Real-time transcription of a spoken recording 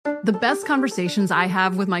The best conversations I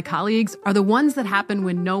have with my colleagues are the ones that happen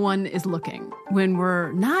when no one is looking, when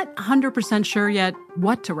we're not 100% sure yet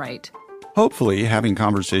what to write. Hopefully, having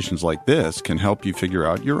conversations like this can help you figure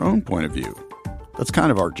out your own point of view. That's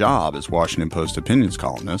kind of our job as Washington Post opinions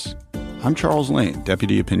columnists. I'm Charles Lane,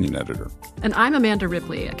 Deputy Opinion Editor. And I'm Amanda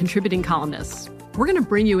Ripley, a contributing columnist. We're going to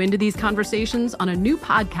bring you into these conversations on a new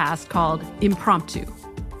podcast called Impromptu.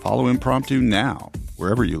 Follow Impromptu now,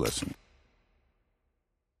 wherever you listen.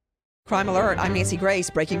 Crime Alert, I'm Nancy Grace.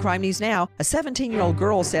 Breaking crime news now. A 17-year-old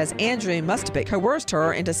girl says Andrew Mustapik coerced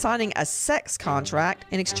her into signing a sex contract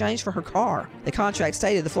in exchange for her car. The contract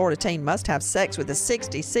stated the Florida teen must have sex with a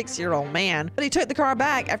 66-year-old man, but he took the car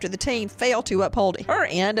back after the teen failed to uphold her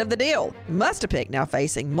end of the deal. Mustapik now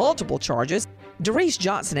facing multiple charges. Doris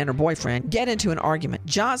Johnson and her boyfriend get into an argument.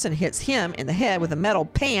 Johnson hits him in the head with a metal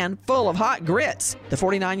pan full of hot grits. The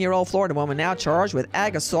 49-year-old Florida woman now charged with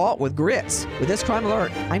ag assault with grits. With this Crime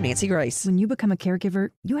Alert, I'm Nancy Grace. When you become a caregiver,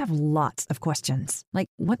 you have lots of questions. Like,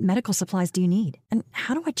 what medical supplies do you need? And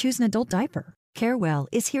how do I choose an adult diaper? Carewell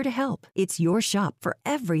is here to help. It's your shop for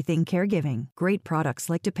everything caregiving. Great products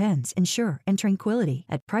like Depends, Ensure, and Tranquility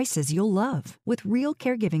at prices you'll love. With real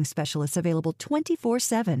caregiving specialists available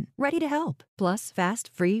 24/7, ready to help. Plus, fast,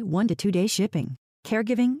 free 1 to 2 day shipping.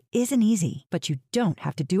 Caregiving isn't easy, but you don't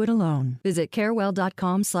have to do it alone. Visit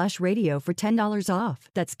carewell.com/radio for $10 off.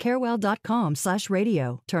 That's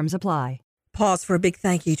carewell.com/radio. Terms apply. Pause for a big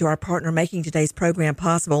thank you to our partner making today's program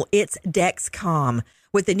possible. It's Dexcom.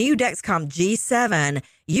 With the new Dexcom G7,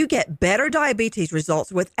 you get better diabetes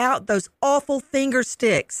results without those awful finger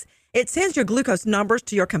sticks. It sends your glucose numbers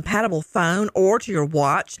to your compatible phone or to your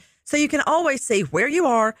watch, so you can always see where you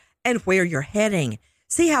are and where you're heading.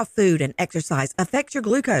 See how food and exercise affect your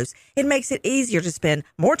glucose. It makes it easier to spend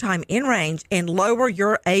more time in range and lower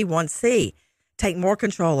your A1C. Take more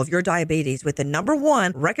control of your diabetes with the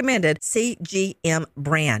 #1 recommended CGM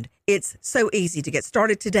brand. It's so easy to get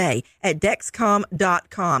started today at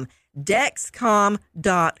Dexcom.com.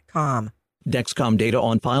 Dexcom.com. Dexcom data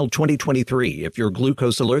on file 2023. If your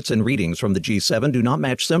glucose alerts and readings from the G7 do not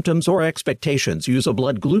match symptoms or expectations, use a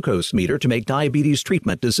blood glucose meter to make diabetes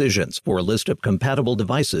treatment decisions. For a list of compatible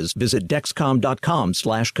devices, visit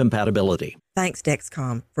Dexcom.com/compatibility. Thanks,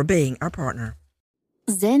 Dexcom, for being our partner.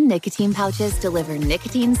 Zyn nicotine pouches deliver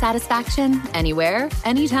nicotine satisfaction anywhere,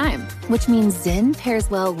 anytime, which means Zyn pairs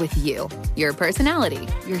well with you, your personality,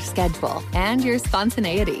 your schedule, and your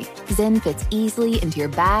spontaneity. Zyn fits easily into your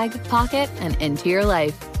bag, pocket, and into your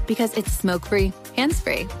life because it's smoke-free,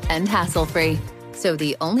 hands-free, and hassle-free. So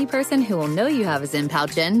the only person who will know you have a Zyn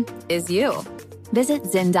pouch in is you. Visit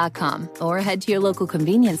Zyn.com or head to your local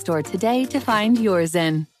convenience store today to find your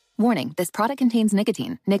Zyn. Warning, this product contains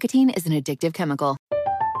nicotine. Nicotine is an addictive chemical.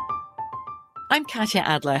 I'm Katya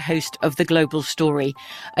Adler, host of The Global Story.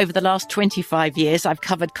 Over the last 25 years, I've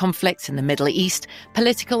covered conflicts in the Middle East,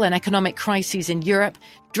 political and economic crises in Europe,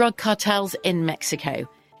 drug cartels in Mexico.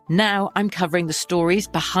 Now I'm covering the stories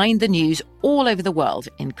behind the news all over the world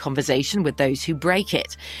in conversation with those who break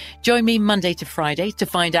it. Join me Monday to Friday to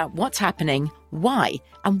find out what's happening, why,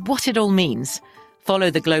 and what it all means. Follow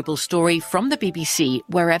The Global Story from the BBC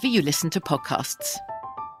wherever you listen to podcasts.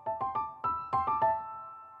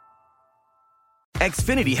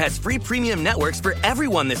 Xfinity has free premium networks for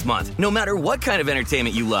everyone this month, no matter what kind of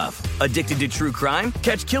entertainment you love. Addicted to true crime?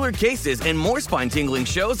 Catch killer cases and more spine-tingling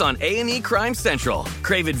shows on A&E Crime Central.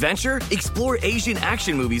 Crave adventure? Explore Asian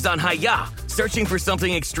action movies on Hi-YAH. Searching for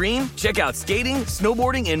something extreme? Check out skating,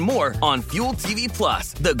 snowboarding, and more on Fuel TV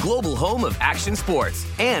Plus, the global home of action sports.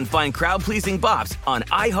 And find crowd-pleasing bops on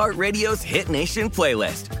iHeartRadio's Hit Nation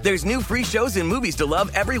playlist. There's new free shows and movies to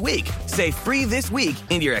love every week. Say free this week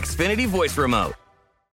in your Xfinity voice remote.